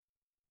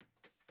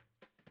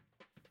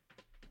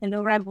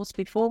Hello, Rebels.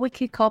 Before we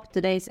kick off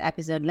today's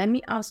episode, let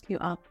me ask you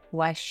a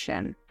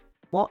question.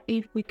 What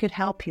if we could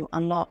help you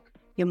unlock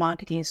your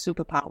marketing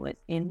superpowers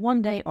in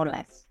 1 day or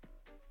less?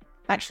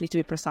 Actually, to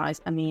be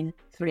precise,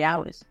 3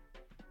 hours.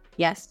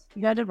 Yes,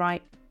 you heard it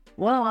right.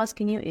 What I'm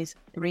asking you is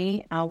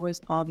 3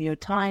 hours of your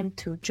time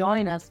to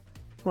join us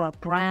for a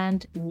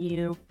brand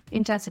new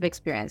intensive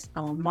experience,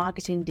 our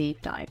marketing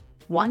deep dive.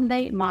 1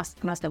 day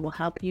masterclass that will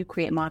help you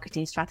create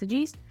marketing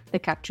strategies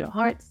that capture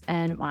hearts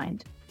and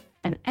mind.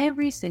 And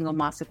every single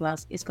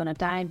masterclass is going to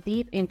dive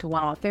deep into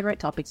one of our favorite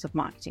topics of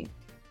marketing.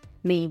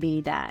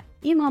 Maybe that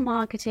email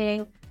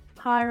marketing,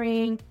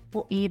 hiring,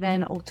 or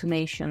even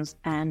automations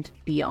and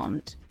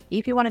beyond.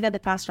 If you want to get the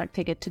fast track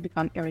ticket to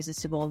become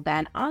irresistible,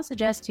 then I'll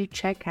suggest you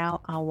check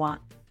out our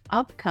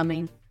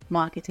upcoming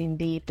marketing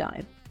deep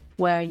dive,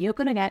 where you're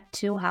going to get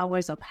 2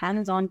 hours of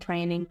hands-on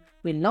training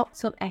with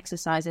lots of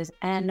exercises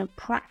and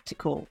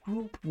practical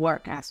group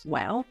work as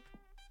well,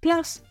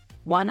 plus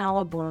 1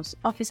 hour bonus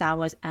office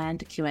hours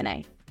and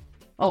Q&A.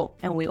 Oh,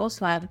 and we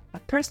also have a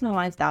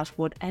personalized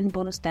dashboard and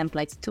bonus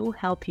templates to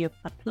help you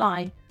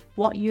apply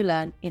what you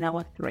learn in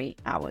our 3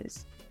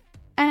 hours.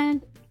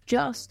 And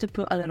just to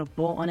put a little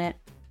bow on it,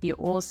 you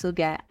also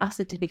get a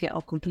certificate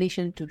of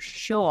completion to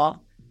show off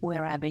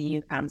wherever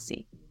you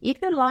fancy.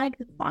 If you'd like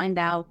to find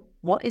out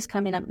what is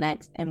coming up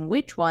next and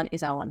which one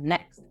is our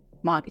next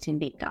marketing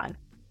deep dive,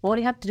 all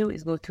you have to do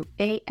is go to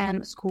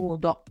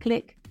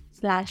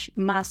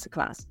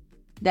amschool.click/masterclass.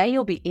 There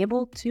you'll be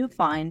able to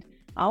find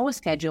our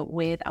schedule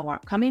with our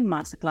upcoming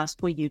masterclass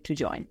for you to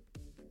join.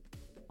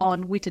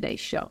 On with today's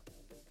show.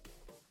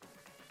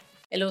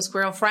 Hello,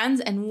 Squirrel friends,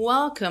 and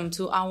welcome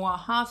to our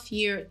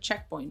half-year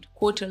checkpoint,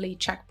 quarterly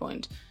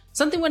checkpoint.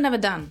 Something we've never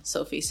done,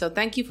 Sophie. So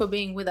thank you for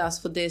being with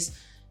us for this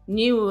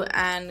new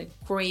and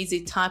crazy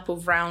type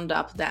of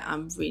roundup that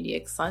I'm really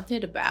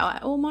excited about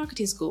at All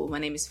Marketing School. My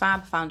name is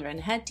Fab, founder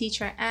and head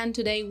teacher, and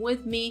today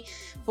with me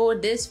for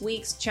this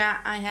week's chat,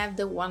 I have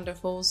the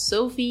wonderful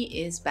Sophie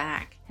is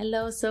back.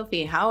 Hello,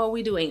 Sophie. How are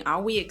we doing?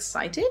 Are we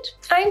excited?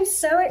 I'm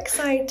so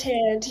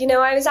excited.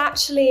 I was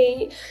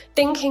actually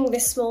thinking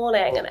this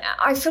morning, and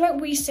I feel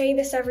like we say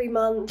this every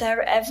month,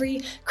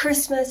 every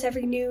Christmas,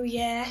 every New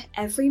Year,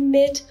 every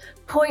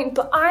midpoint,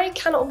 but I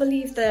cannot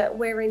believe that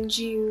we're in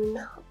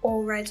June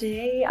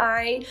already.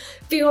 I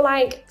feel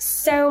like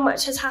so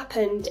much has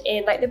happened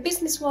in the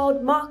business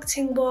world,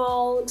 marketing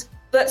world,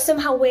 but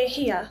somehow we're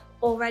here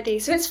already.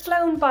 So it's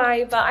flown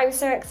by, but I'm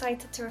so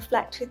excited to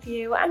reflect with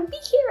you and be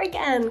here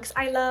again because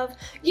I love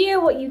you,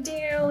 what you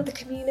do, the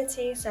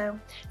community. So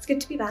it's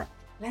good to be back.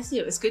 Bless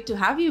you. It's good to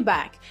have you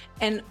back.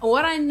 And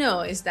what I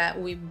know is that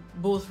we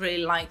both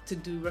really like to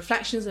do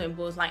reflections and we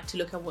both like to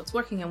look at what's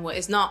working and what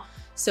is not.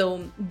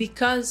 So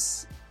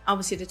because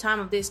obviously the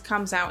time of this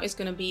comes out, it's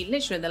going to be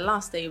literally the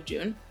last day of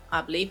June,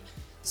 I believe.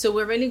 So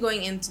we're really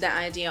going into the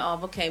idea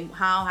of, okay,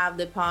 how have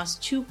the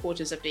past 2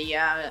 quarters of the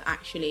year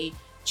actually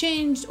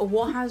changed, or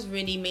what has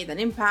really made an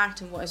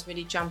impact and what has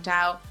really jumped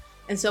out.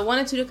 And so I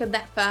wanted to look at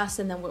that first,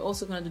 and then we're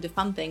also going to do the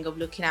fun thing of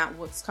looking at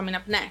what's coming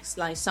up next,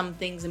 like some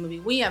things that maybe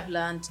we have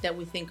learned that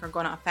we think are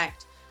going to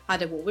affect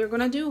either what we're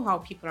going to do, how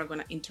people are going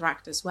to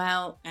interact as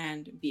well,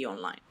 and be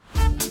online.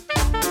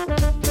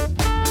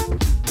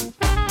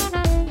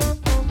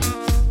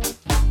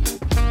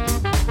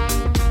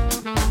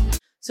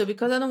 So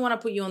because I don't want to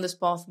put you on the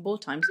spot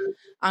both times,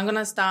 I'm going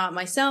to start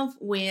myself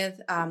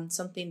with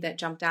something that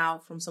jumped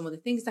out from some of the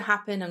things that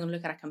happened. I'm going to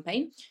look at a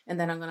campaign, and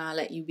then I'm going to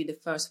let you be the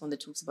first one that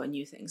talks about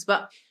new things.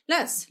 But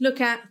let's look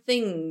at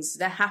things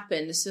that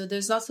happened. So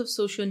there's lots of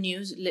social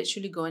news.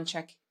 Literally go and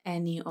check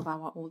any of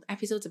our old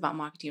episodes about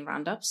marketing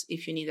roundups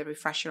if you need a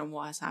refresher on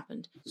what has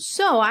happened.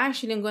 So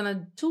actually I'm going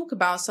to talk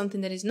about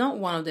something that is not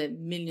one of the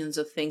millions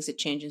of things that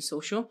change in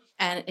social,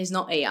 and is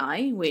not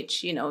AI,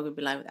 which, you'll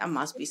be like, that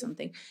must be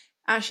something.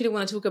 I actually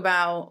want to talk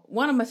about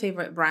one of my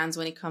favorite brands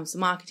when it comes to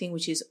marketing,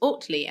 which is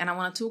Oatly. And I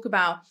want to talk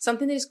about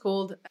something that is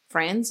called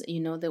Friends.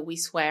 You know that we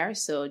swear,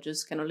 so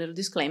just kind of a little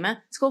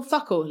disclaimer. It's called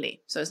Fuck Oatly.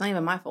 So it's not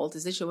even my fault.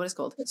 It's literally what it's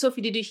called. Sophie,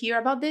 did you hear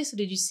about this? Or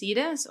did you see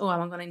this? Or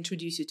am I going to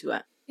introduce you to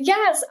it?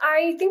 Yes,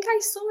 I think I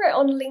saw it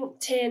on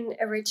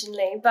LinkedIn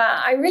originally, but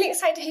I'm really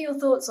excited to hear your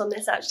thoughts on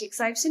this actually, because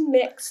I've seen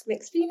mixed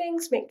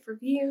feelings, mixed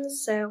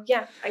reviews. So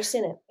yeah, I've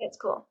seen it. It's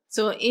cool.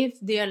 So if,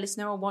 dear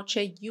listener or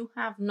watcher, you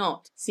have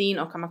not seen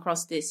or come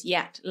across this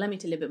yet, let me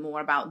tell you a bit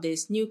more about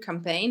this new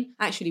campaign,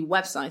 actually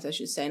website, I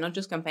should say, not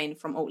just campaign,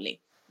 from Oatly.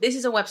 This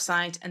is a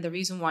website, and the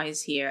reason why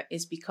it's here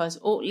is because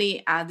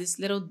Oatly had this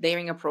little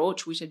daring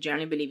approach, which I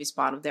generally believe is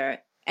part of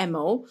their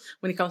MO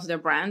when it comes to their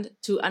brand,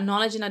 to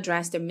acknowledge and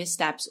address their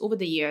missteps over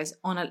the years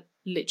on a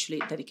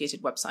literally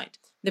dedicated website.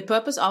 The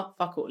purpose of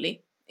Fuck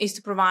Oatly is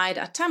to provide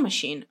a time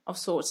machine of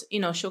sorts,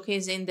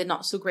 showcasing the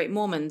not so great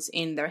moments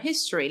in their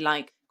history,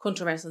 like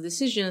controversial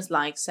decisions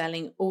like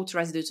selling oat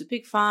residue to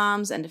pig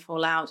farms and the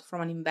fallout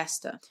from an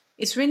investor.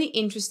 It's really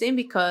interesting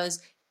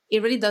because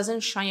it really doesn't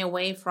shy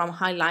away from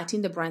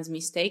highlighting the brand's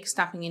mistakes,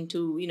 tapping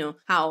into,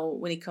 how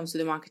when it comes to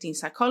the marketing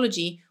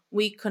psychology,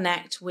 we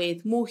connect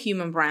with more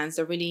human brands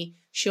that really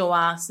show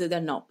us that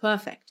they're not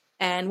perfect.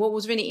 And what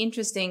was really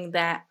interesting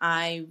that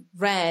I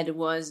read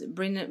was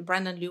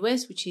Brandon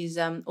Lewis, which is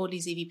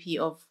Oatly's EVP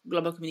of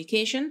Global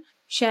Communication,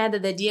 shared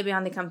that the idea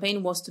behind the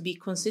campaign was to be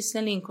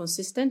consistently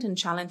inconsistent and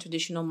challenge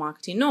traditional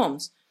marketing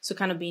norms. So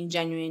kind of being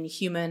genuine,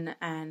 human,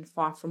 and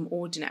far from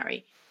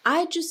ordinary.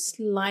 I just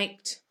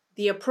liked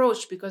the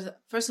approach because,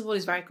 first of all,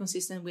 it's very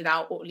consistent with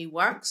how Oatly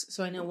works.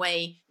 So in a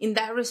way, in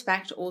that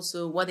respect,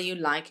 also, whether you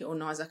like it or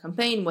not as a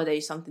campaign, whether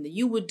it's something that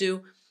you would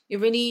do, it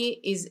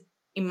really is,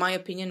 in my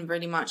opinion,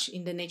 very much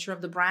in the nature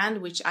of the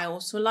brand, which I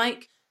also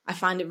like. I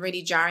find it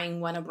really jarring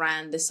when a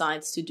brand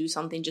decides to do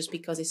something just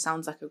because it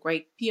sounds like a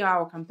great PR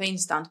or campaign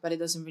stunt, but it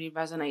doesn't really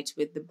resonate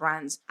with the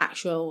brand's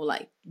actual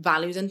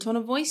values and tone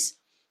of voice.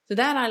 So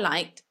that I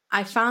liked.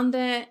 I found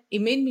that it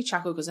made me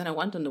chuckle because then I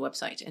went on the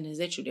website and it's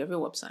literally every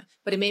website.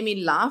 But it made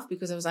me laugh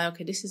because I was like,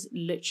 okay, this is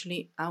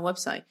literally our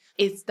website.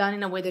 It's done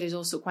in a way that is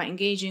also quite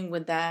engaging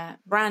with their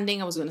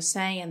branding, I was going to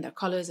say, and their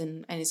colors.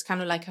 And it's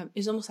kind of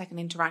it's almost like an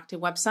interactive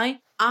website.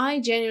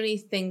 I genuinely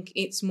think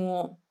it's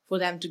more for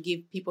them to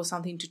give people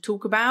something to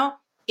talk about.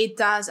 It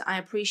does. I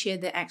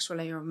appreciate the extra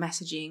layer of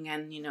messaging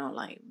and,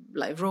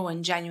 like raw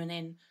and genuine.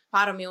 And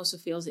part of me also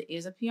feels it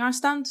is a PR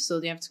stunt. So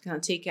they have to kind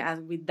of take it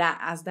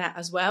as that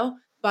as well.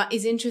 But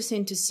it's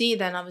interesting to see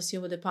then, obviously,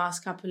 over the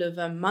past couple of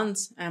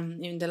months,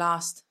 in the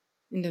last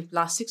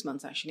 6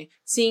 months, actually,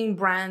 seeing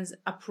brands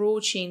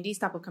approaching these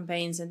type of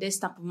campaigns and this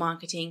type of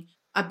marketing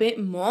a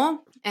bit more.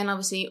 And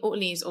obviously,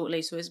 Oatly is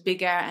Oatly, so it's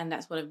bigger, and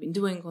that's what I've been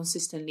doing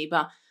consistently.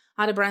 But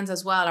other brands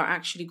as well are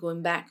actually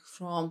going back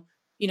from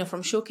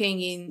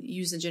showcasing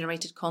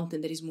user-generated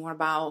content that is more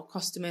about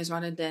customers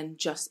rather than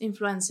just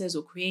influencers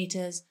or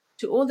creators,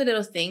 to all the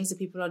little things that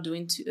people are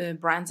doing,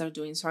 brands are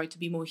doing, to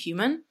be more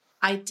human.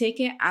 I take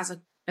it as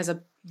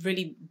a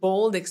really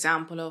bold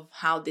example of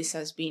how this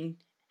has been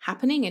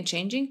happening and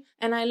changing,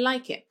 and I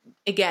like it.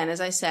 Again, as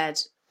I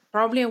said,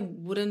 probably I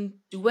wouldn't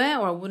do it,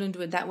 or I wouldn't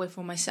do it that way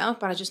for myself,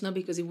 but I just know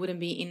because it wouldn't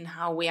be in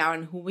how we are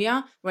and who we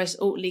are, whereas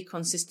Oatly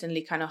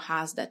consistently kind of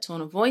has that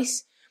tone of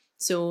voice.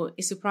 So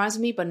it surprised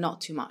me, but not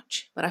too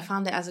much. But I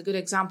found it as a good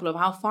example of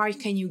how far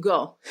can you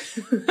go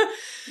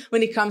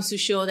when it comes to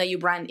show that your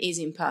brand is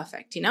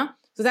imperfect,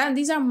 So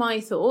these are my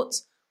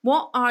thoughts.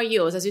 What are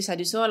yours? As you said,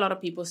 you saw a lot of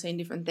people saying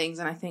different things,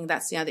 and I think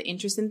that's the other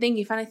interesting thing.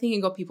 If anything,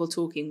 you got people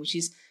talking, which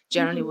is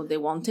generally what they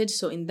wanted.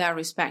 So in that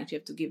respect, you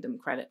have to give them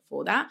credit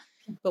for that.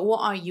 But what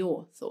are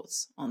your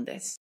thoughts on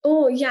this?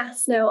 Oh,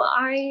 yes. No,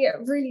 I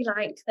really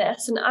like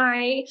this. And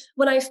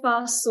when I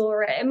first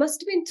saw it, it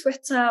must have been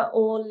Twitter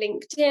or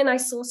LinkedIn. I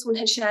saw someone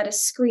had shared a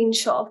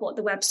screenshot of what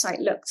the website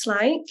looked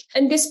like.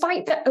 And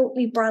despite the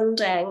Oatly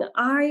branding,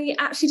 I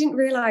actually didn't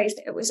realize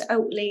that it was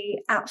Oatly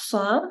at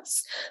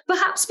first.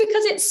 Perhaps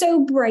because it's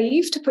so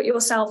brave to put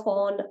yourself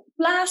on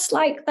blast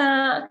like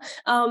that.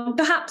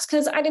 Perhaps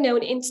because, I don't know,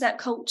 in internet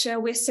culture,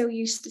 we're so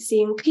used to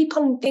seeing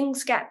people and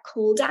things get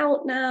called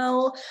out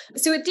now.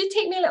 So it did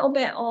take me a little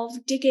bit of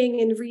digging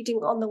and reading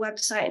on the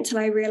website until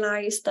I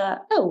realized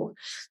that,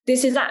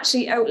 this is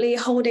actually Oatly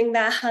holding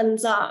their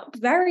hands up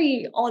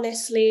very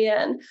honestly.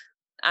 And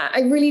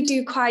I really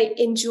do quite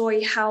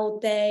enjoy how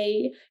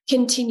they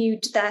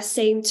continued their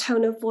same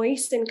tone of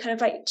voice and kind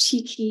of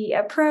cheeky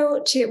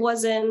approach. It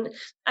wasn't,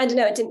 I don't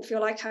know, it didn't feel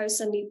like I was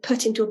suddenly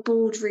put into a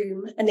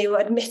boardroom and they were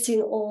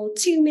admitting all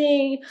to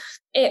me.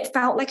 It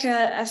felt like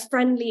a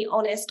friendly,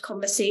 honest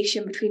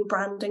conversation between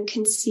brand and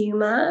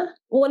consumer.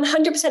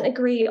 100%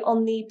 agree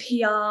on the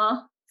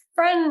PR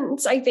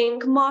front. I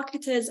think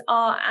marketers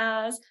are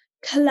as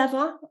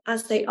clever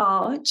as they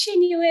are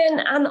genuine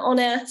and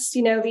honest.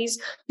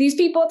 These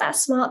people, they're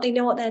smart, they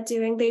know what they're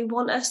doing, they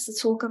want us to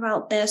talk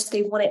about this,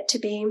 they want it to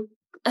be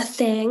a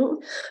thing.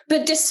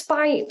 But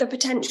despite the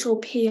potential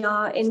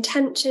PR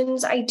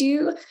intentions, I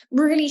do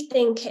really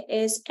think it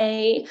is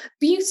a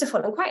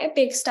beautiful and quite a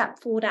big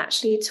step forward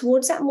actually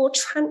towards that more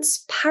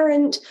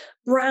transparent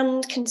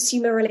brand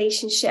consumer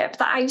relationship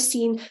that I've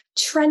seen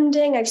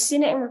trending. I've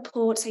seen it in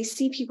reports, I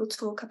see people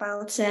talk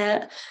about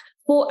it.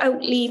 For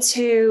Oatly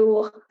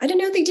to, I don't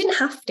know, they didn't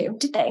have to,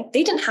 did they?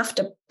 They didn't have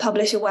to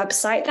publish a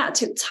website. That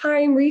took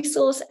time,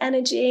 resource,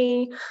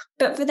 energy.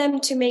 But for them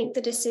to make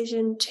the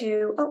decision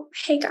to,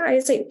 hey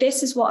guys,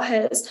 this is what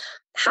has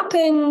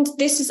happened.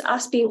 This is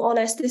us being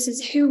honest. This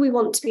is who we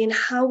want to be and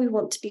how we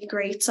want to be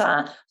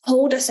greater.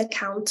 Hold us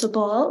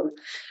accountable.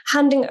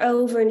 Handing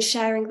over and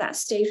sharing that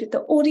stage with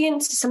the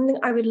audience is something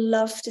I would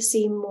love to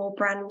see more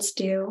brands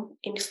do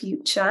in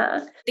future.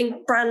 I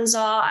think brands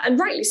are, and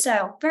rightly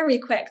so, very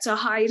quick to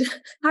hide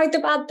the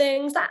bad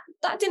things. That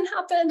didn't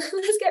happen.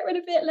 Let's get rid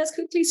of it. Let's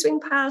quickly swing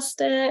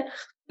past it.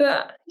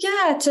 But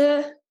yeah,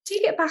 to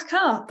take it back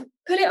up,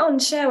 put it on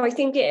show. I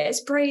think it's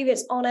brave,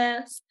 it's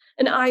honest,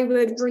 and I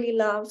would really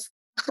love,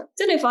 I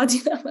don't know if I'll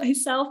do that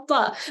myself,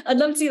 but I'd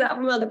love to see that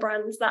from other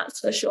brands, that's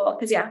for sure.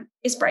 Because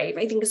it's brave.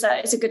 I think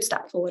it's a good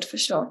step forward for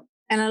sure.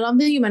 And I love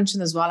that you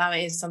mentioned as well,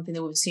 it's something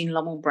that we've seen a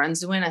lot more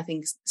brands doing. I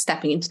think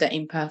stepping into the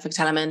imperfect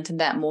element and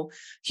that more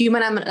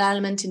human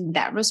element in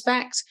that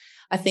respect.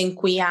 I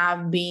think we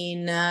have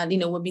been,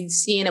 we've been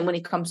seeing it when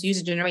it comes to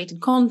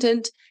user-generated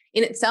content.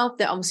 in itself,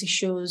 that obviously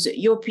shows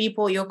your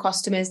people, your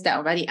customers, that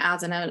already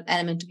adds an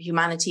element of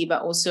humanity,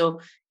 but also,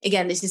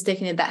 again, this is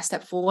taking it that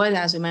step forward,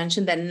 as we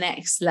mentioned, the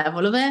next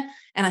level of it.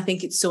 And I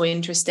think it's so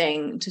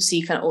interesting to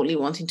see kind of Oatly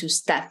wanting to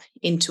step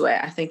into it.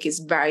 I think it's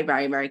very,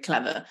 very, very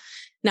clever.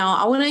 Now,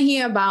 I want to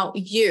hear about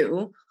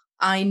you.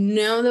 I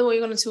know that what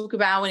you're going to talk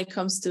about when it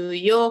comes to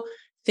your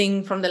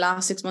thing from the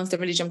last 6 months that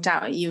really jumped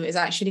out at you is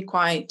actually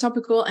quite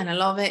topical, and I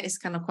love it. It's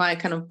kind of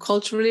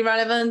culturally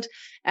relevant.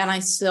 And I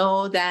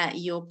saw that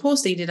your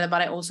post that you did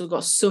about it also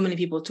got so many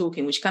people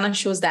talking, which kind of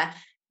shows that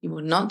you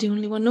were not the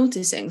only one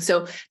noticing.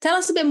 So tell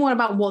us a bit more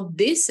about what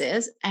this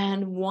is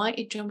and why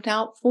it jumped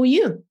out for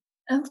you.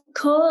 Of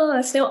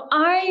course. Now,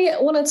 I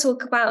want to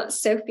talk about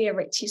Sofia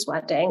Richie's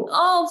wedding.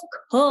 Of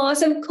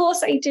course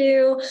I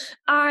do.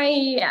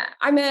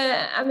 I'm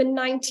a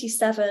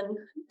 97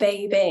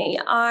 baby.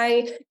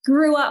 I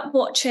grew up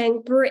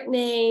watching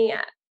Britney,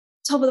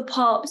 Top of the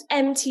Pops,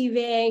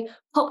 MTV.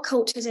 Pop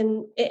culture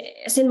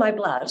it's in my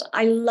blood.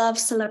 I love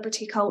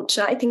celebrity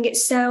culture. I think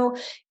it's so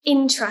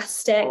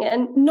interesting,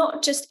 and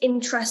not just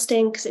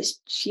interesting because it's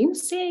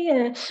juicy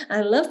and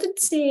I love the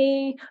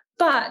tea,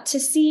 but to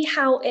see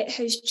how it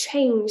has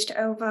changed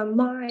over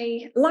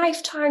my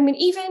lifetime and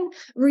even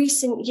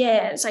recent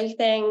years. I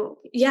think,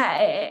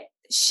 it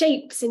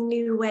shapes in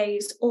new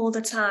ways all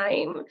the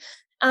time.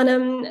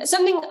 And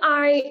something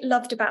I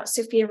loved about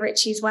Sofia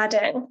Richie's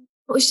wedding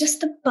was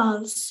just the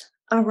buzz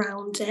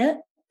around it.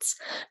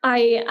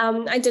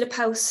 I did a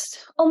post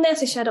on there,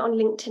 so I shared it on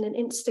LinkedIn and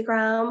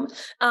Instagram.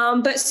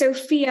 But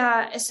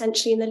Sofia,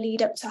 essentially in the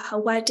lead up to her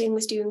wedding,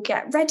 was doing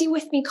get ready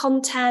with me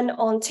content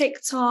on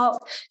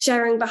TikTok,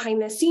 sharing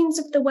behind the scenes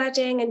of the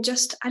wedding, and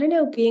just,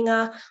 being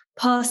a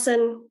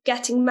person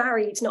getting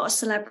married, not a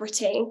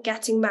celebrity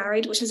getting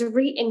married, which was a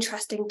really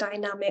interesting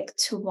dynamic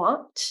to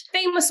watch.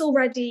 Famous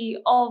already,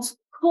 of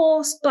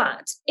course,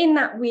 but in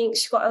that week,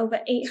 she got over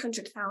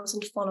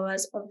 800,000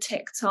 followers on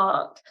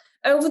TikTok.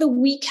 Over the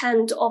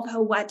weekend of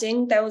her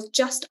wedding, there was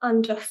just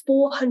under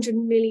 400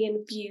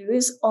 million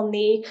views on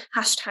the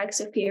hashtag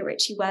Sofia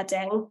Richie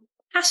wedding.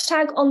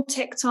 Hashtag on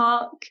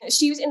TikTok.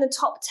 She was in the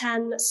top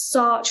 10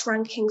 search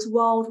rankings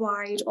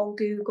worldwide on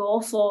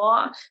Google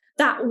for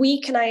that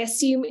week, and I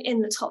assume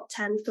in the top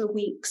 10 for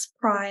weeks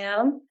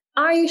prior.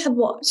 I have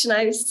watched and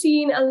I've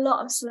seen a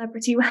lot of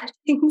celebrity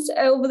weddings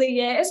over the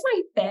years. It's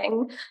my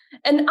thing.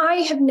 And I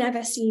have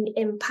never seen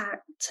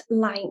impact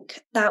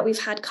like that. We've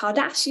had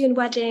Kardashian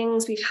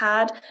weddings. We've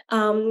had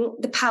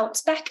the Pout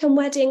Beckham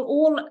wedding,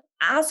 all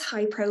as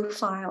high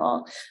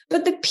profile.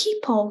 But the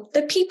people,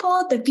 the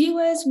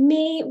viewers,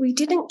 me, we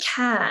didn't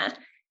care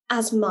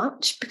as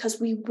much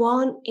because we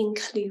weren't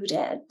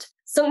included.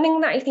 Something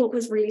that I think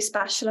was really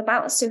special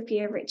about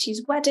Sofia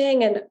Richie's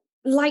wedding, and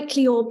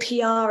likely all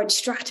PR and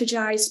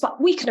strategized, but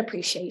we can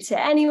appreciate it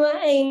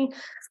anyway,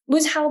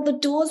 was how the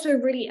doors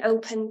were really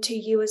open to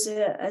you as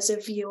a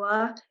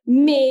viewer.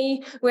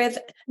 Me, with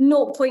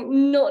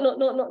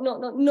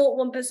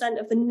 0.001%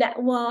 of the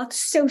net worth,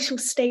 social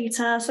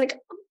status, I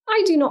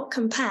do not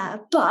compare,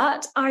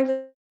 but I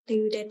was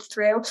included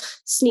through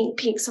sneak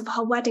peeks of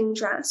her wedding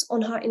dress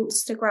on her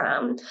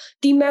Instagram.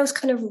 The most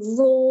kind of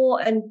raw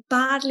and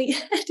badly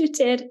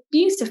edited,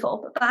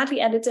 beautiful, but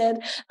badly edited,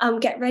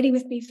 get ready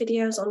with me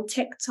videos on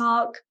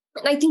TikTok.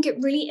 And I think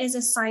it really is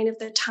a sign of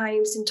the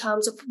times in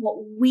terms of what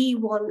we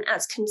want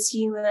as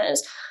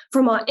consumers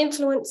from our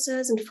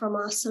influencers and from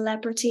our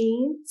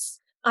celebrities.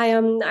 I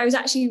was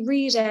actually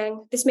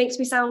reading, this makes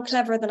me sound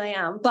cleverer than I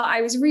am, but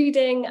I was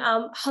reading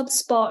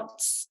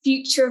HubSpot's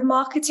Future of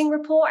Marketing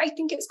report. I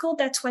think it's called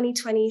their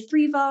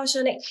 2023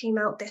 version. It came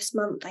out this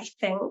month, I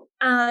think.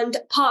 And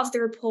part of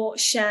the report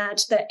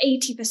shared that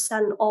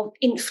 80% of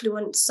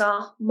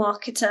influencer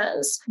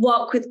marketers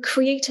work with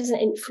creators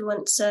and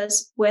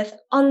influencers with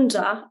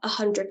under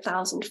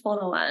 100,000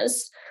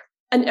 followers.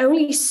 And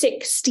only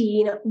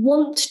 16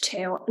 want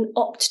to and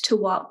opt to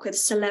work with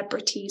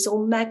celebrities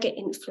or mega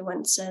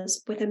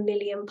influencers with 1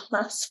 million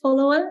plus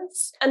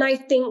followers. And I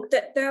think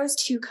that those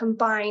two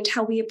combined,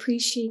 how we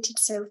appreciated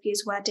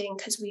Sofia's wedding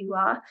because we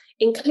were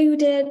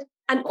included,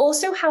 and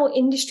also how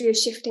industry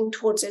is shifting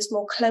towards those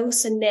more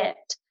closer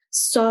knit,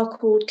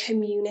 circled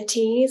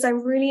communities.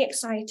 I'm really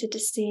excited to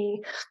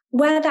see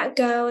where that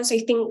goes. I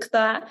think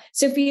that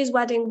Sofia's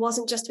wedding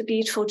wasn't just a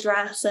beautiful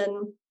dress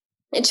and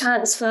a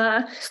chance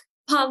for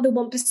part of the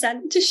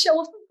 1% to show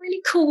off a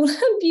really cool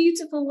and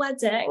beautiful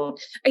wedding.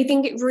 I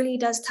think it really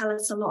does tell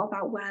us a lot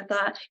about where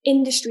the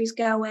industry's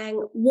going,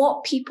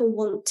 what people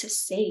want to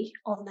see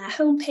on their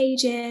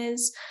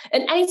homepages.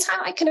 And anytime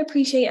I can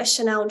appreciate a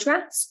Chanel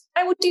dress,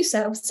 I would do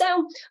so.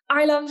 So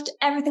I loved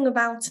everything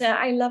about it.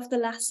 I love the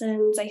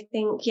lessons. I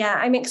think,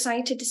 I'm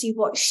excited to see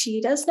what she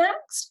does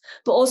next,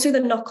 but also the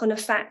knock-on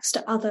effects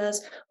to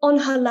others on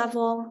her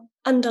level,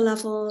 under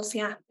levels.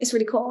 Yeah, it's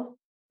really cool.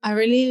 I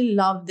really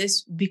love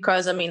this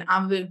because, I'm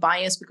a bit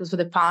biased because for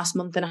the past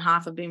month and a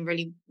half, I've been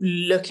really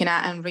looking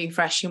at and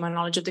refreshing my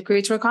knowledge of the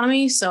creator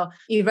economy. So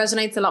it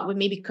resonates a lot with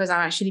me because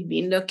I've actually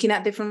been looking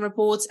at different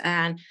reports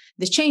and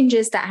the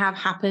changes that have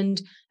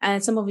happened.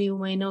 And some of you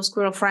may know,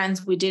 Squirrel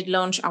Friends, we did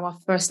launch our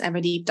first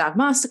ever deep dive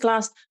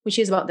masterclass, which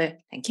is about the,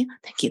 thank you,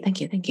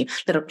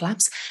 little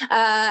claps,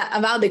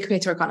 about the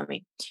creator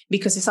economy,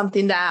 because it's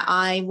something that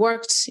I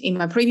worked in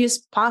my previous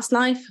past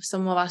life.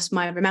 Some of us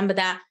might remember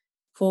that.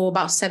 For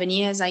about 7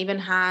 years, I even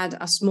had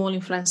a small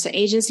influencer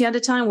agency at the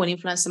time when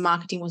influencer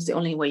marketing was the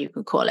only way you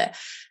could call it.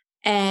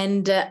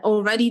 And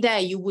already there,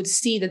 you would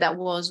see that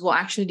was what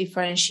actually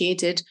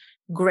differentiated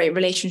great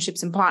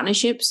relationships and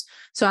partnerships.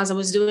 So as I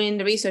was doing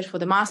the research for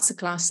the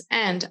masterclass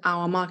and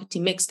our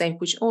marketing mixtape,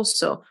 which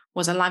also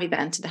was a live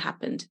event that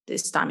happened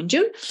this time in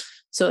June.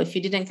 So if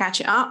you didn't catch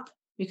it up,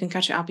 you can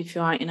catch it up if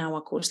you are in our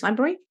course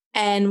library.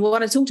 And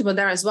what I talked about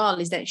there as well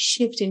is that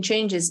shift in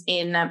changes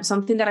in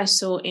something that I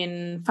saw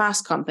in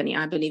Fast Company,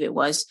 I believe it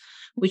was,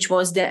 which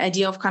was the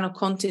idea of kind of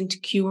content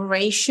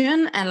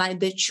curation and like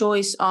the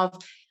choice of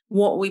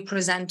what we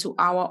present to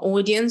our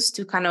audience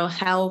to kind of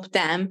help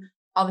them.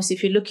 Obviously,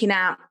 if you're looking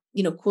at,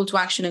 call to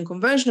action and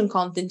conversion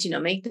content,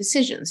 make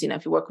decisions,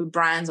 if you work with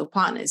brands or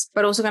partners,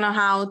 but also kind of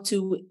how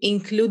to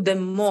include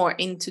them more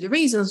into the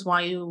reasons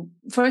why you,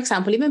 for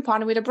example, even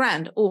partner with a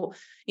brand or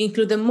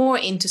include them more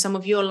into some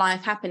of your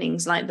life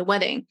happenings like the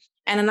wedding.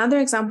 And another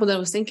example that I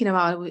was thinking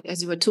about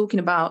as you were talking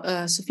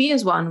about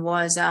Sophia's one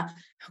was, I'm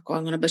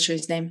going to butcher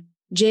his name.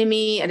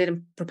 Jamie, I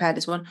didn't prepare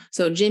this one.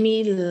 So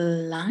Jamie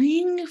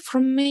Lang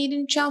from Made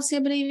in Chelsea, I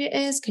believe it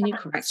is. Can you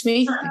correct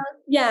me?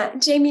 Yeah,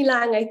 Jamie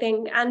Lang, I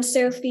think, and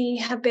Sophie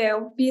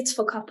Habil,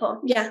 beautiful couple.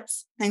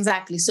 Yes.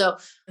 Exactly. So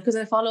because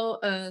I follow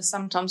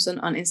Sam Thompson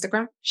on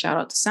Instagram, shout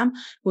out to Sam,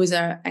 who is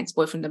her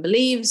ex-boyfriend, I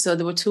believe. So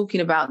they were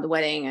talking about the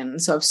wedding. And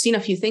so I've seen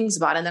a few things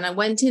about it. And then I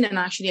went in and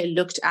actually I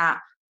looked at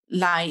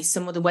like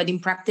some of the wedding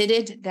prep they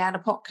did. They had a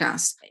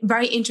podcast.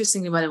 Very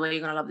interestingly, by the way, you're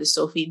going to love this,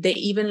 Sophie. They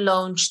even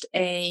launched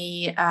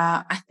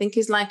I think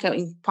it's like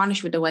in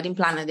partnership with the wedding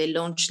planner, they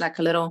launched like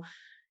a little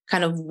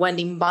kind of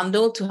wedding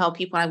bundle to help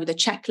people out with a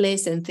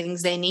checklist and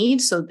things they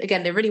need. So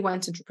again, they really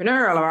went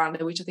entrepreneurial around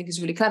it, which I think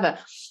is really clever.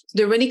 So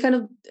they're really kind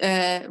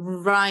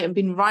of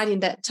been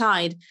riding that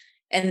tide,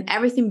 and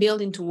everything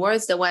building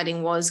towards the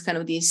wedding was kind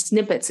of these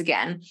snippets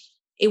again.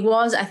 It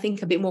was, I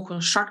think, a bit more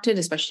constructed,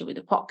 especially with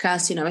the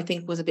podcast, I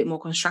think was a bit more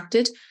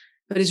constructed.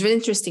 But it's really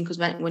interesting because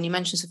when you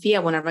mentioned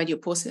Sophia, when I read your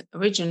post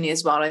originally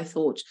as well, I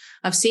thought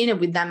I've seen it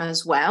with them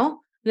as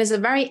well. And it's a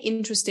very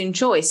interesting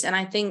choice. And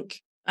I think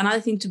another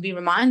thing to be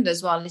reminded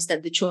as well is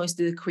that the choice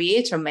that the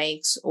creator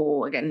makes,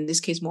 or again, in this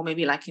case, more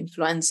maybe like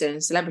influencer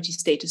and celebrity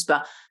status,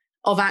 but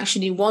of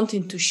actually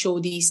wanting to show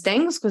these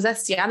things, because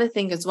that's the other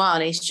thing as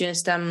well. It's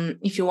just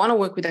if you want to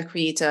work with a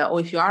creator, or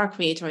if you are a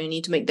creator and you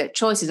need to make that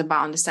choice, it's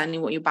about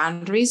understanding what your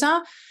boundaries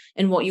are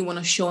and what you want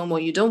to show and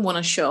what you don't want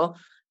to show,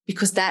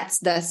 because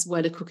that's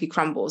where the cookie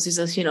crumbles. Is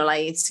just,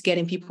 it's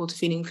getting people to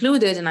feel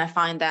included. And I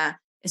find that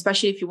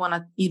especially if you want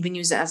to even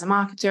use it as a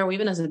marketer or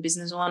even as a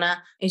business owner,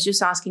 it's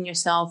just asking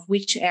yourself,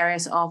 which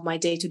areas of my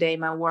day-to-day,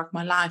 my work,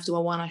 my life do I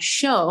want to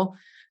show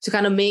to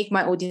kind of make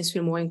my audience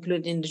feel more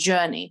included in the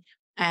journey?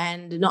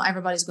 And not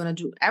everybody's going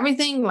to do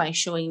everything, like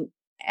showing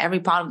every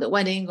part of the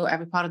wedding or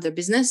every part of their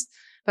business.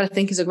 But I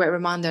think it's a great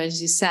reminder,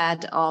 as you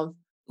said, of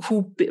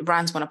who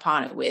brands want to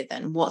partner with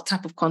and what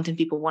type of content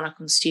people want to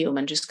consume,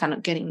 and just kind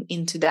of getting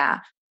into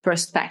that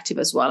perspective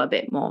as well a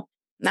bit more.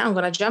 Now I'm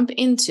going to jump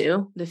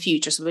into the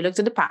future. So we looked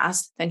at the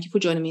past. Thank you for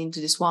joining me into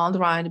this wild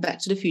ride back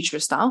to the future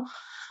style.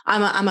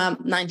 I'm a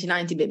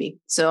 1990 baby.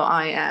 So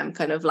I am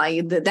kind of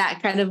like that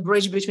kind of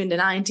bridge between the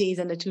 90s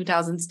and the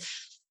 2000s.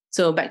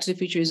 So Back to the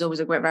Future is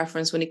always a great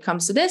reference when it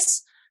comes to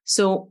this.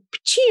 So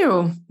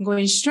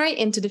going straight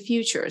into the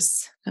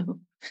futures.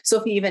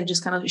 Sophie even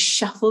just kind of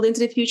shuffled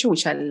into the future,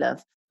 which I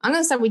love. I'm going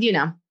to start with you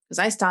now, because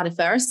I started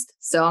first.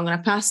 So I'm going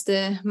to pass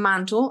the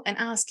mantle and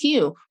ask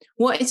you,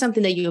 what is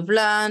something that you've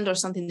learned or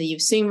something that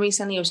you've seen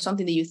recently or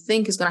something that you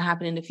think is going to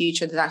happen in the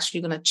future that's actually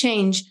going to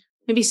change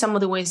maybe some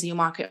of the ways that you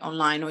market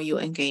online or you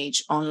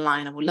engage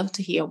online? I would love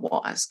to hear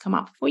what has come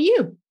up for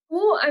you.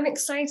 Oh, I'm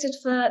excited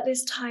for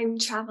this time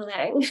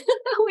traveling.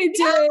 We're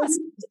doing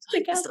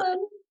together.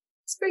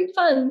 It's great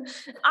fun.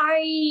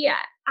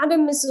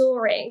 Adam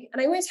Missouri,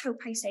 and I always hope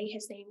I say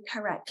his name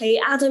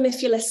correctly. Adam,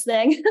 if you're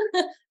listening,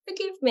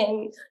 forgive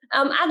me.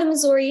 Adam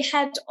Missouri,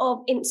 head of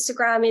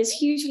Instagram, is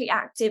hugely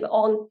active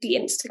on the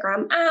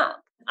Instagram app.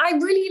 I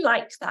really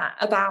like that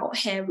about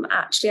him,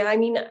 actually. I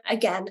mean,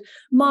 again,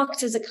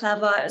 marketers are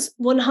clever, it's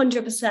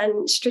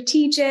 100%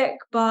 strategic,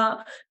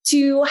 but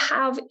to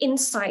have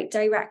insight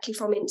directly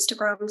from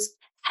Instagram's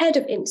head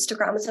of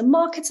Instagram as a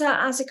marketer,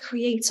 as a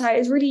creator,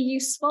 is really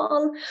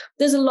useful.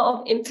 There's a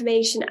lot of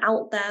information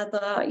out there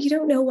that you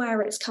don't know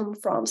where it's come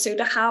from. So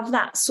to have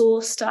that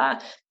source to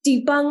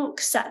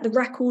debunk, set the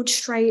record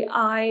straight,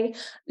 I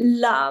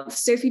love.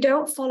 So if you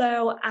don't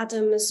follow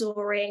Adam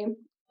Missouri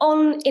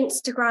on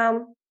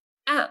Instagram,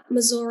 at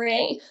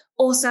Missouri,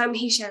 awesome.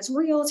 He shares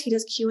reels, he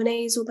does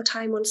Q&As all the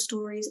time on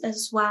stories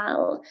as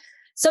well.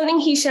 something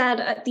he shared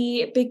at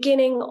the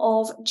beginning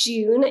of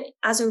June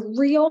as a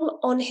reel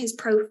on his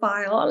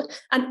profile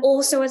and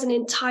also as an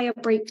entire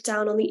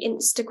breakdown on the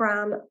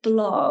Instagram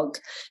blog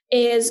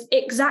is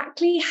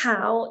exactly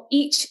how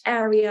each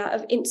area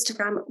of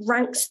Instagram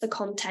ranks the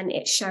content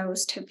it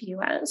shows to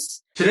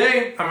viewers.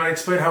 Today, I'm going to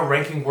explain how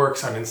ranking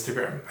works on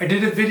Instagram. I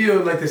did a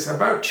video like this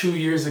about 2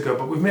 years ago,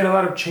 but we've made a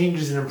lot of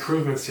changes and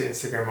improvements to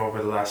Instagram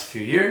over the last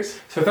few years,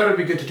 so I thought it'd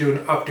be good to do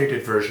an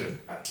updated version.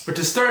 But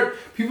to start,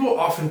 people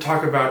often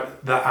talk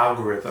about the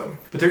algorithm,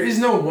 but there is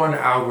no one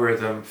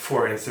algorithm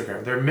for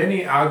Instagram. There are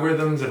many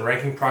algorithms and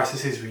ranking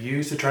processes we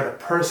use to try to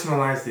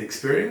personalize the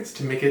experience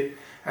to make it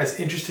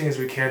as interesting as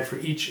we can for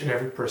each and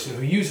every person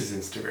who uses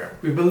Instagram.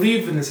 We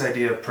believe in this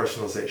idea of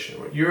personalization.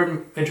 What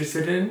you're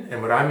interested in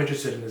and what I'm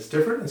interested in is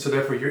different, and so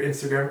therefore your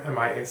Instagram and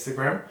my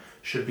Instagram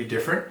should be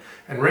different,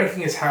 and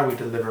ranking is how we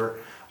deliver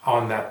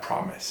on that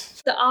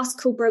promise. The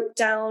article broke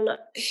down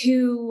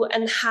who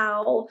and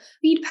how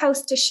feed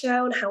posts are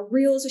shown, how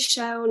reels are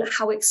shown,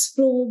 how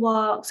explore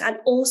works, and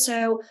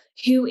also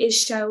who is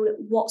shown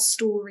what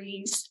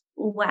stories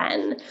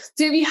when.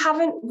 So if you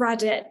haven't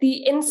read it,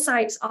 the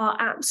insights are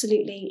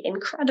absolutely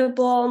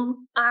incredible.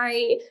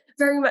 I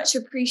very much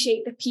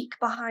appreciate the peek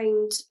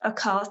behind a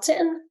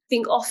curtain. I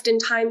think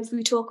oftentimes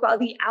we talk about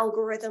the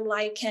algorithm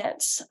like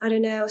it's, I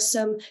don't know,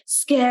 some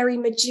scary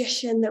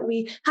magician that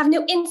we have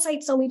no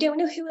insights on. We don't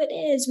know who it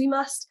is. We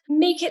must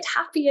make it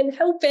happy and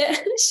hope it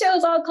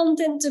shows our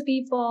content to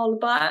people.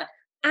 But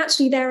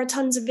actually, there are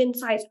tons of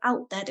insights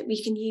out there that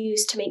we can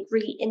use to make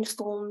really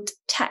informed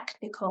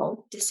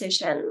technical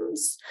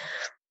decisions.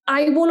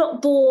 I will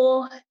not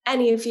bore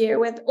any of you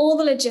with all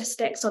the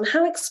logistics on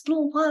how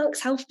Explore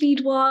works, how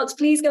Feed works.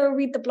 Please go and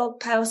read the blog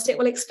post. It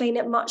will explain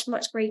it much,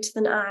 much greater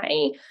than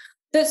I.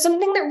 But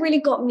something that really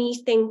got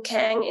me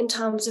thinking in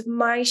terms of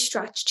my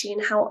strategy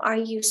and how I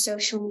use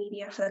social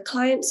media for the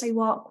clients I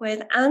work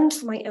with and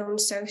for my own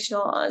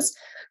socials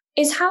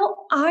is how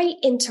I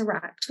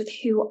interact with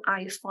who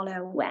I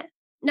follow with.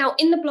 Now,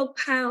 in the blog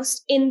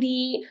post, in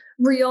the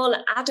reel,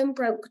 Adam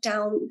broke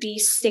down the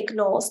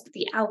signals that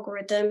the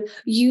algorithm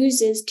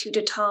uses to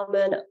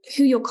determine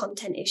who your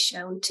content is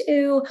shown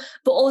to,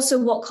 but also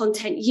what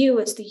content you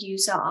as the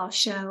user are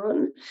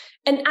shown,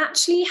 and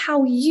actually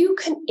how you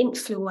can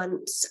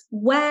influence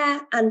where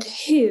and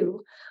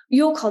who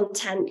your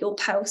content, your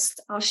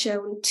posts are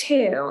shown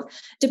to,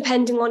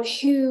 depending on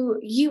who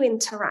you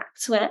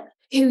interact with,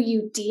 who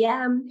you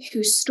DM,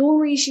 whose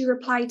stories you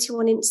reply to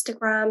on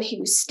Instagram,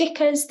 whose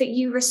stickers that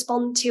you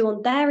respond to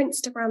on their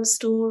Instagram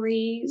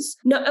stories.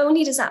 Not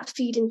only does that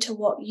feed into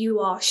what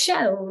you are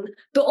shown,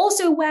 but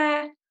also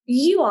where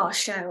you are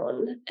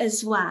shown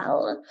as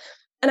well.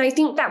 And I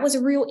think that was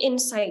a real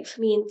insight for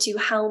me into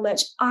how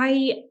much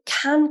I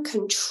can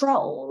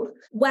control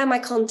where my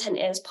content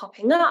is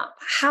popping up,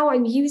 how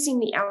I'm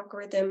using the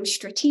algorithm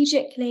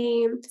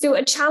strategically. So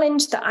a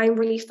challenge that I'm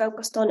really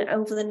focused on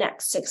over the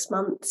next 6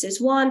 months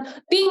is one,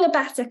 being a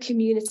better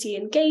community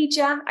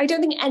engager. I don't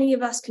think any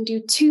of us can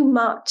do too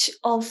much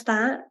of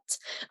that.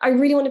 I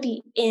really want to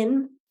be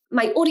in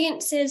my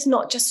audiences,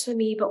 not just for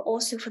me, but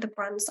also for the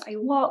brands that I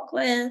work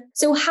with.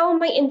 So how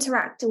am I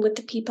interacting with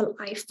the people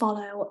I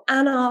follow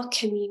and our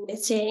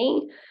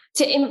community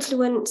to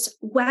influence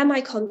where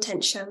my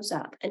content shows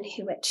up and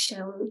who it's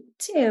shown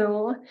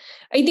to?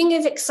 I think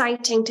it's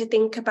exciting to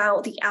think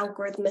about the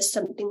algorithm as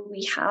something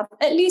we have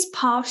at least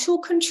partial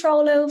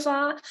control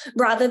over,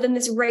 rather than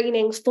this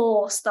reigning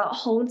force that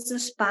holds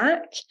us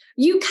back.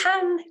 You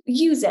can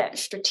use it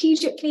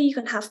strategically, you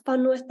can have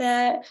fun with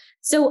it.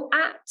 So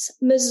at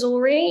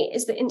Missouri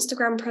is the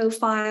Instagram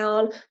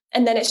profile,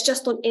 and then it's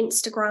just on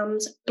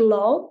Instagram's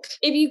blog.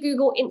 If you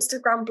Google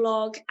Instagram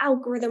blog,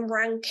 algorithm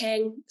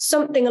ranking,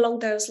 something along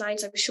those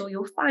lines, I'm sure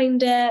you'll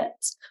find it.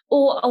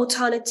 Or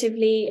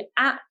alternatively,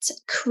 at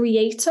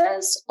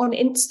creators on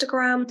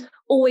Instagram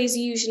always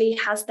usually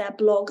has their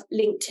blog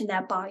linked in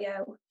their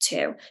bio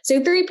too.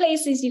 So 3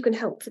 places you can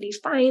hopefully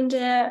find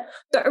it.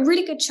 But a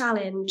really good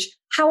challenge,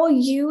 how are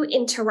you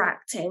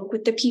interacting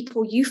with the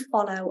people you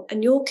follow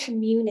and your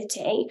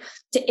community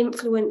to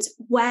influence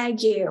where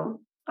you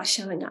are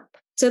showing up?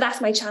 So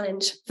that's my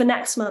challenge for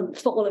next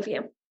month for all of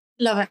you.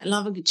 Love it.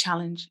 Love a good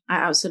challenge. I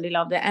absolutely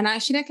love it. And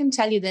actually, I can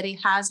tell you that it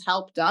has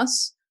helped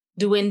us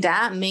doing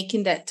that,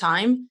 making that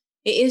time.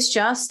 It is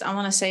just, I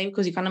want to say,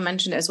 because you kind of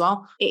mentioned it as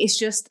well, it is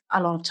just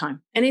a lot of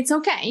time. And it's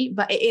okay,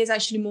 but it is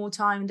actually more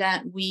time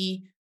that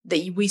we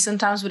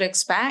sometimes would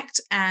expect.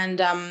 And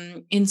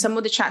in some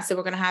of the chats that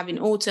we're going to have in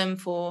autumn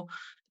for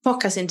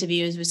podcast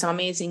interviews with some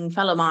amazing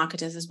fellow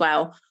marketers as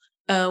well,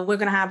 we're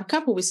going to have a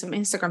couple with some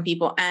Instagram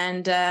people,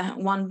 and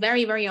one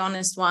very, very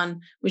honest one,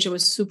 which I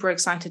was super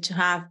excited to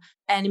have.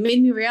 And it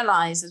made me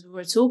realize as we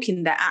were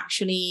talking that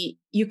actually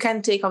you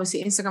can take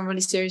obviously Instagram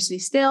really seriously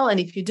still. And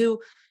if you do,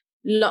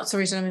 lots of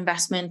return on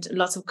investment,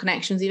 lots of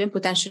connections, even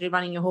potentially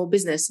running your whole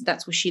business.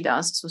 That's what she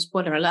does. So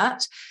spoiler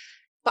alert.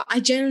 But I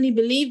generally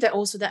believe that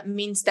also that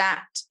means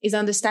that is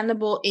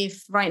understandable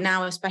if right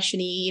now,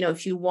 especially,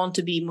 if you want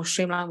to be more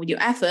streamlined with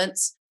your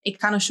efforts, it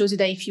kind of shows you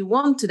that if you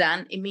want to,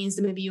 then it means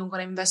that maybe you're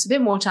going to invest a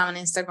bit more time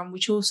on Instagram,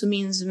 which also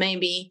means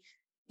maybe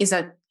is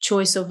a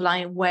choice of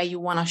like where you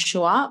want to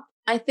show up.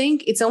 I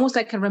think it's almost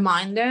like a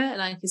reminder,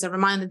 like it's a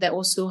reminder that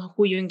also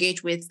who you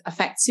engage with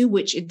affects you,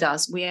 which it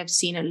does. We have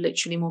seen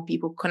literally more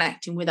people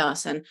connecting with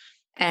us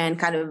and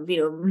kind of,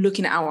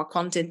 looking at our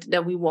content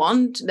that we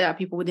want. There are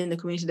people within the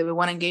community that we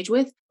want to engage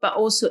with, but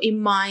also it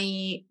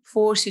might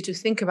force you to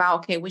think about,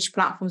 okay, which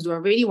platforms do I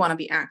really want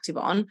to be active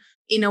on,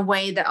 in a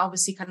way that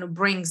obviously kind of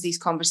brings these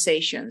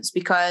conversations.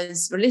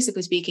 Because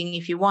realistically speaking,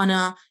 if you're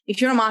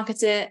a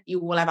marketer, you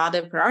will have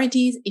other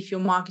priorities. If you're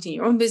marketing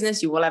your own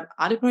business, you will have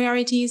other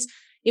priorities.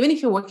 Even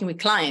if you're working with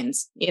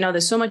clients,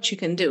 there's so much you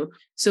can do.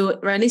 So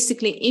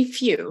realistically,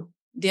 if you,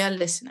 dear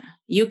listener,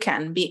 you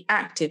can be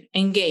active,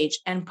 engage,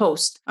 and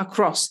post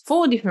across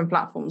 4 different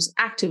platforms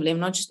actively, I'm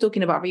not just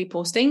talking about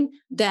reposting,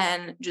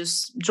 then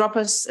just drop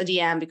us a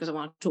DM because I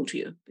want to talk to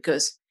you,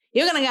 because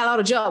you're going to get a lot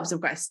of jobs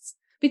requests.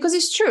 Because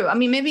it's true. I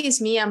mean, maybe it's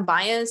me, I'm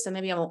biased, and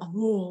maybe I'm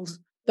old,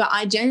 but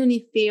I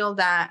genuinely feel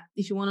that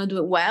if you want to do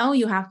it well,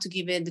 you have to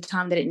give it the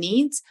time that it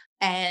needs.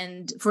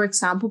 And for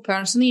example,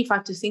 personally, if I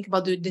had to think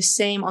about doing the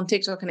same on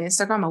TikTok and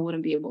Instagram, I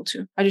wouldn't be able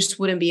to. I just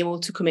wouldn't be able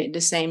to commit the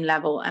same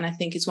level. And I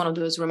think it's one of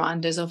those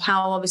reminders of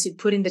how obviously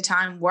putting the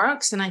time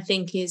works. And I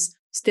think is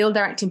still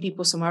directing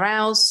people somewhere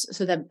else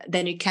so that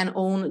then you can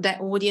own that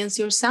audience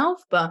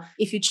yourself. But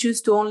if you choose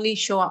to only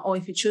show up, or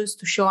if you choose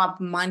to show up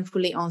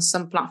mindfully on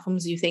some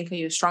platforms you think are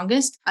your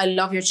strongest, I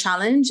love your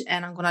challenge.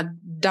 And I'm going to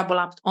double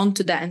up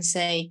onto that and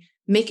say,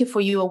 make it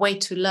for you a way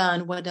to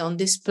learn whether on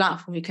this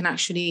platform you can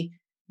actually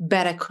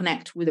better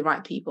connect with the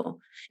right people.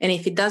 And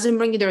if it doesn't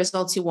bring you the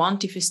results you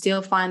want, if you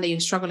still find that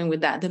you're struggling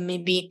with that, then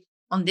maybe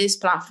on this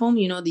platform,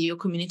 that your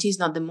community is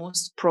not the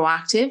most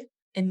proactive,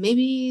 and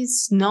maybe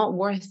it's not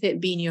worth it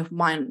being your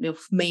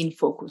main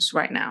focus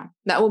right now.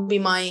 That would be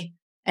my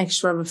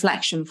extra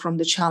reflection from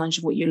the challenge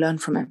of what you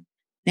learned from it.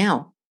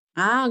 Now,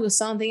 I got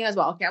something as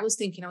well. Okay, I was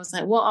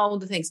like, what are all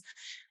the things?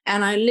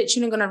 And I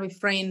literally going to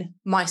refrain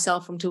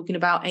myself from talking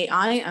about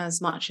AI as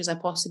much as I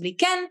possibly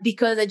can,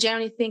 because I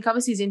generally think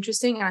obviously it's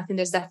interesting. And I think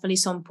there's definitely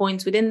some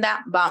points within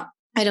that, but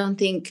I don't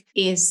think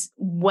is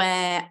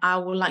where I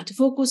would like to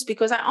focus,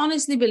 because I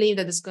honestly believe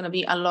that there's going to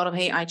be a lot of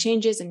AI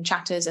changes and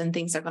chatters and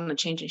things are going to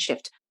change and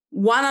shift.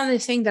 One other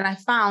thing that I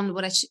found,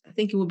 what I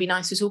think it would be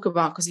nice to talk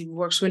about, because it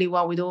works really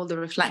well with all the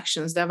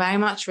reflections, they're very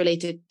much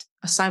related,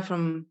 aside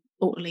from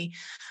totally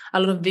a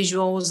lot of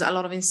visuals, a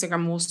lot of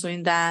Instagram also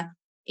in there,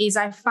 is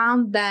I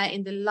found that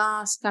in the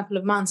last couple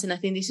of months, and I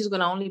think this is going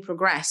to only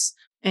progress,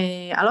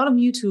 a lot of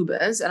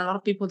YouTubers and a lot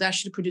of people that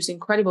actually produce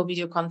incredible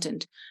video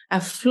content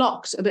have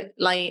flocked a bit,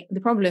 like they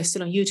probably are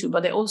still on YouTube,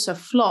 but they also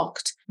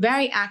flocked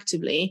very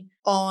actively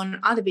on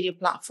other video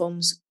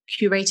platforms,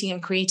 curating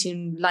and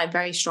creating like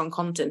very strong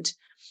content.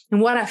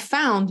 And what I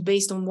found,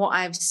 based on what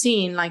I've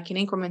seen, like in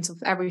increments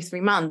of every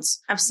 3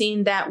 months, I've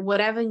seen that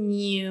whatever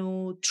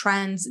new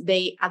trends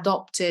they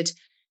adopted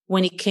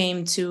when it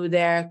came to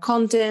their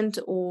content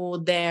or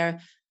their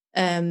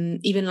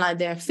even like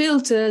their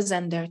filters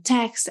and their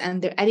text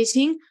and their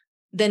editing,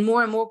 then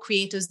more and more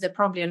creators that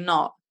probably are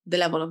not the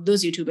level of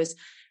those YouTubers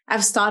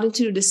have started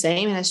to do the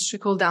same, and has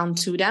trickled down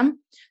to them.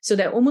 So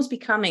they're almost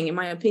becoming, in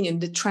my opinion,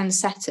 the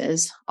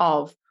trendsetters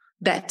of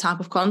that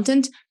type of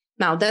content.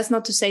 Now, that's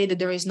not to say that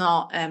there is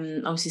not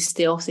obviously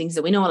still things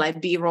that we know,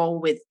 like B-roll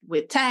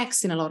with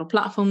text in a lot of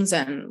platforms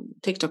and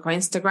TikTok or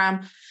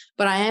Instagram.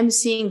 But I am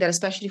seeing that,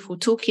 especially for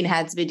talking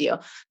heads video,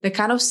 they're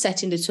kind of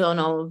setting the tone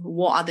of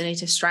what are the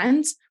latest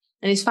trends.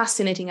 And it's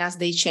fascinating as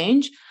they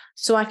change.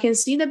 So I can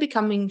see that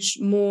becoming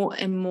more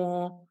and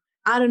more,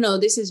 I don't know,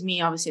 this is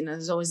me, obviously, and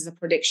there's always a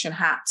prediction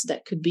hat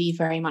that could be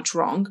very much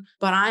wrong.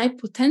 But I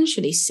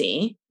potentially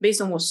see,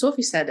 based on what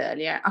Sophie said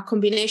earlier, a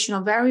combination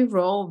of very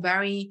raw,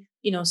 very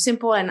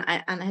simple and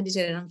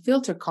edited and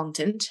unfiltered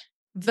content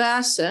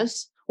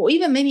versus, or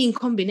even maybe in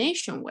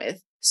combination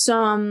with,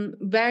 some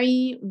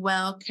very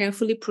well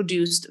carefully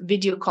produced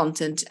video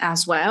content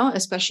as well,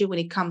 especially when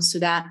it comes to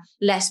that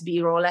less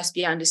B-roll, less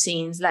behind the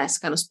scenes, less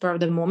kind of spur of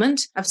the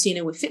moment. I've seen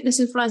it with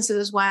fitness influencers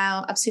as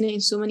well. I've seen it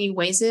in so many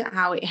ways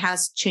how it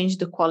has changed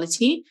the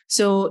quality.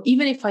 So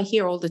even if I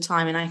hear all the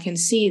time and I can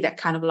see that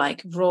kind of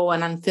like raw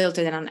and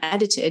unfiltered and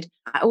unedited,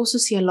 I also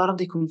see a lot of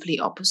the complete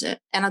opposite.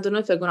 And I don't know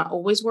if they're going to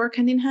always work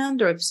hand in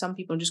hand, or if some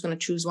people are just going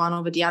to choose one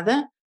over the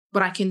other.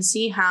 But I can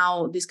see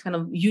how this kind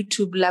of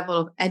YouTube level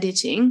of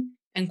editing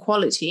and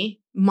quality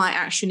might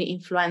actually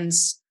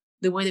influence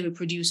the way that we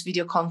produce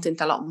video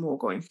content a lot more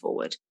going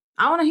forward.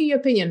 I want to hear your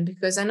opinion,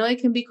 because I know it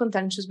can be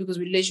contentious, because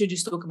we literally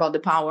just talk about the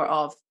power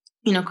of,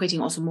 creating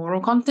also more raw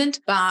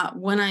content. But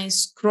when I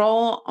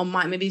scroll on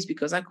maybe it's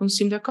because I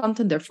consume their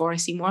content, therefore I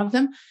see more of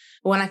them.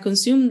 But when I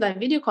consume that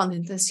video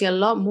content, I see a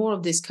lot more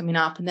of this coming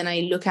up. And then I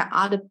look at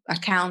other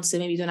accounts that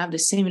maybe don't have the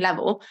same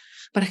level,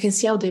 but I can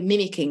see how they're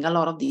mimicking a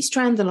lot of these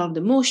trends, a lot of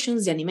the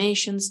motions, the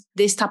animations,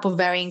 this type of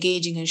very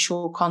engaging and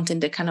short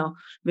content that kind of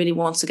really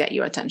wants to get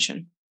your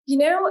attention.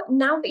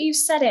 Now that you've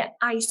said it,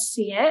 I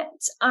see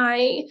it.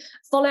 I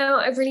follow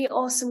a really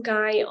awesome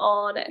guy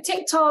on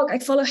TikTok. I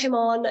follow him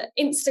on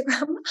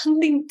Instagram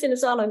and LinkedIn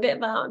as well. I'm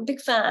a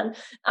big fan.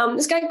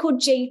 This guy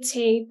called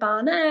JT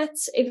Barnett.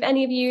 If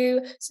any of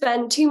you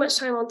spend too much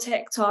time on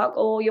TikTok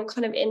or you're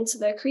kind of into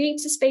the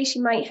creator space,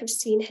 you might have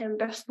seen him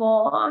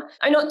before.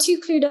 I'm not too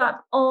clued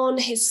up on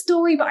his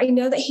story, but I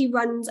know that he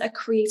runs a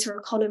creator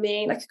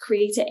economy, like a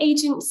creator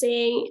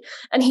agency,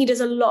 and he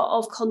does a lot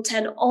of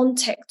content on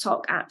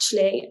TikTok,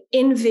 actually,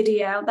 in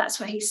video. That's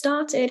where he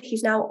started.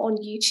 He's now on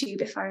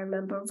YouTube, if I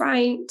remember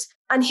right.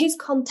 And his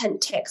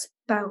content ticks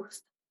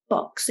both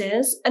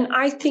boxes. And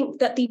I think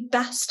that the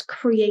best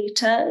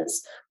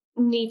creators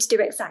need to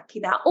do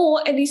exactly that,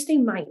 or at least they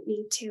might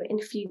need to in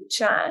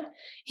future.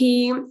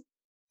 He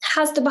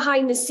has the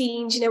behind the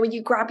scenes, when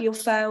you grab your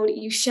phone,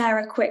 you share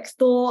a quick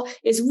thought.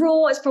 It's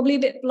raw, it's probably a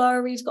bit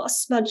blurry, you've got a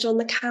smudge on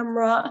the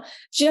camera,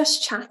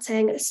 just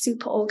chatting, it's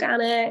super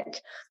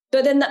organic.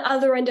 But then the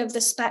other end of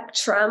the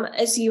spectrum,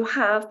 as you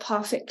have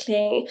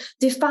perfectly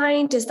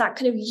defined, is that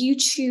kind of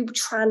YouTube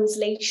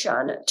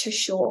translation to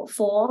short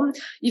form.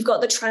 You've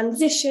got the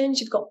transitions,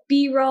 you've got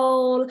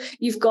B-roll,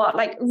 you've got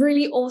like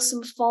really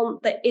awesome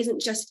font that isn't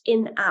just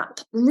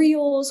in-app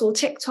reels or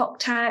TikTok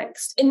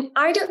text. And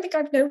I don't think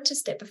I've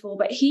noticed it before,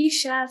 but he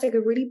shares like a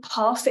really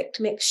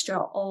perfect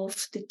mixture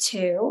of the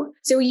two.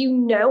 So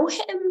him,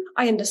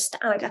 I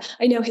understand. Like,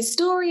 I know his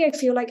story. I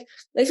feel like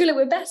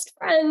we're best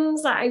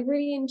friends. I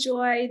really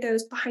enjoy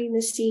those behind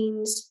the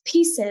scenes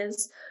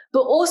pieces,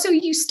 but also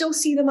you still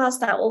see them as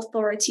that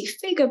authority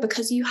figure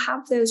because you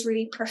have those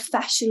really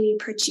professionally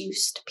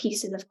produced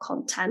pieces of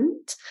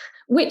content,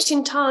 which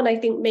in turn I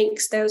think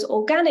makes those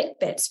organic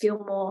bits feel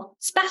more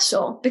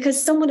special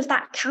because someone of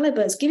that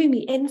caliber is giving me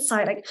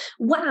insight like,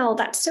 wow,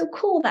 that's so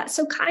cool, that's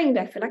so kind,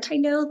 I feel like I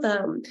know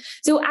them.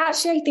 So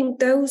actually I think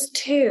those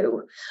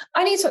two,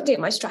 I need to update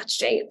my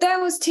strategy.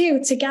 Those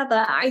two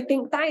together, I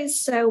think that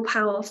is so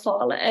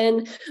powerful.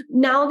 And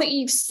now that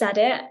you've said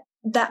it,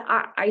 that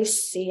I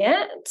see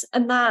it,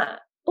 and that,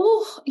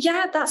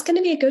 that's going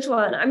to be a good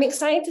one. I'm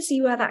excited to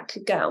see where that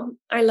could go.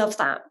 I love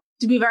that.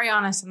 To be very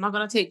honest, I'm not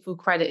going to take full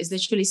credit. It's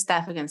literally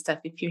Steph against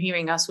Steph. If you're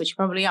hearing us, which you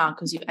probably are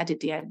because you edit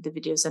the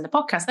videos and the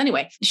podcast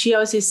anyway, she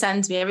obviously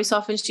sends me every so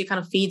often. She kind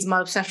of feeds my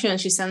obsession and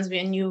she sends me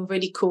a new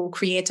really cool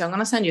creator. I'm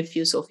going to send you a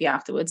few, Sofia,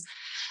 afterwards.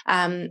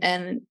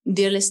 And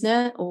dear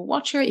listener or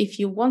watcher, if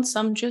you want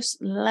some, just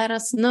let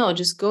us know.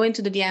 Just go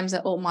into the DMs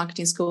at Alt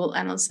Marketing School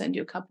and I'll send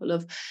you a couple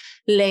of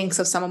links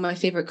of some of my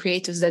favorite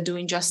creators that are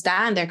doing just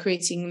that. And they're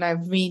creating like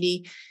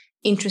really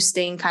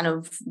interesting kind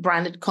of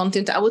branded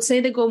content. I would say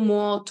they go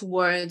more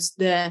towards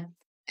a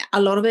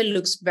lot of it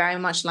looks very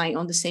much like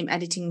on the same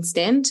editing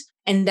stint.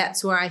 And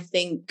that's where I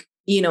think,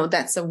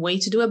 that's a way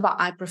to do it, but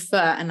I prefer,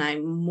 and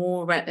I'm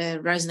more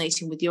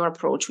resonating with your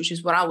approach, which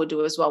is what I would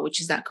do as well,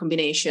 which is that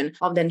combination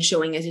of then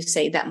showing, as you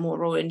say, that more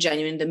raw and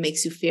genuine that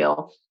makes you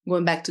feel,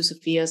 going back to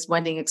Sofia's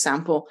wedding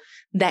example,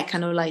 that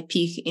kind of like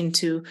peek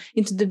into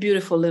the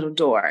beautiful little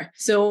door.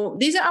 So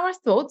these are our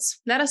thoughts.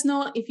 Let us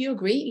know if you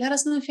agree. Let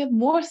us know if you have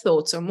more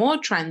thoughts or more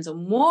trends or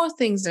more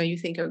things that you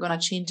think are going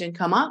to change and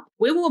come up.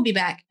 We will be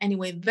back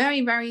anyway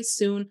very, very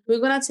soon. We're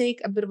going to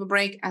take a bit of a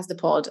break as the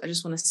pod. I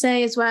just want to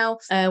say as well.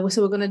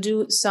 So we're going to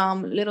do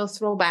some little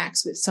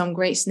throwbacks with some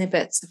great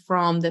snippets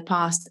from the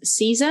past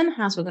season,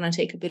 as we're going to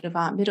take a bit of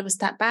a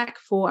step back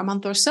for a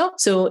month or so.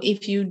 So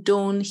if you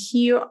don't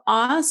hear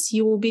us,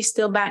 you will be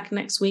still back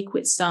next week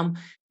with some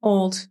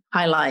old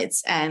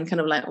highlights and kind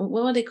of like,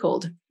 what are they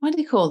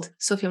called?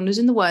 Sophie, I'm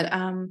losing the word.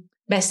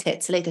 Best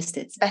hits, latest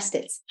hits, best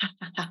hits.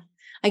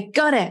 I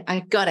got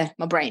it,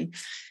 my brain.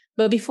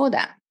 But before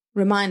that,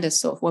 remind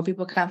us of where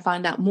people can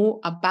find out more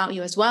about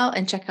you as well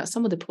and check out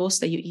some of the posts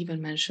that you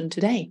even mentioned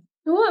today.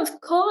 Oh, of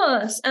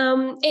course.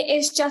 It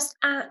is just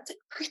at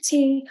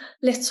Pretty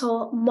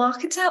Little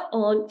Marketer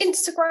on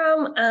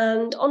Instagram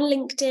and on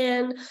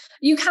LinkedIn.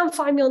 You can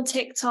find me on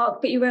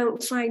TikTok, but you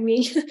won't find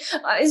me.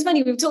 It's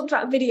funny, we've talked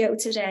about video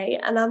today,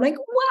 and I'm like,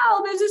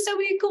 wow, those are so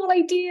many cool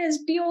ideas.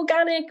 Be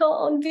organic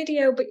on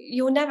video, but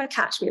you'll never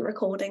catch me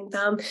recording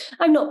them.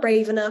 I'm not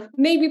brave enough.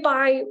 Maybe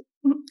by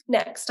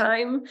next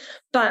time.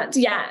 But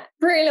yeah,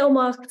 Pretty Little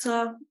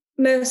Marketer.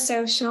 Most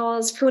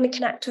socials. If you want to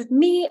connect with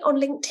me on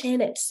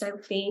LinkedIn, it's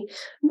Sophie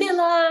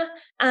Miller.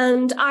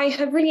 And I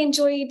have really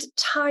enjoyed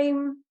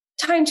time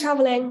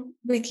traveling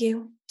with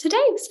you today.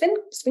 It's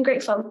been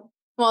great fun.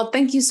 Well,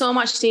 thank you so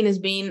much, Dean. It's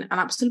been an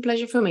absolute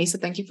pleasure for me. So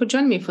thank you for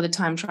joining me for the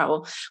time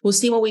travel. We'll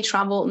see where we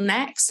travel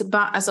next.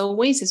 But as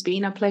always, it's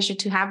been a pleasure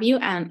to have you.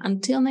 And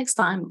until next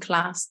time,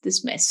 class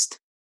dismissed.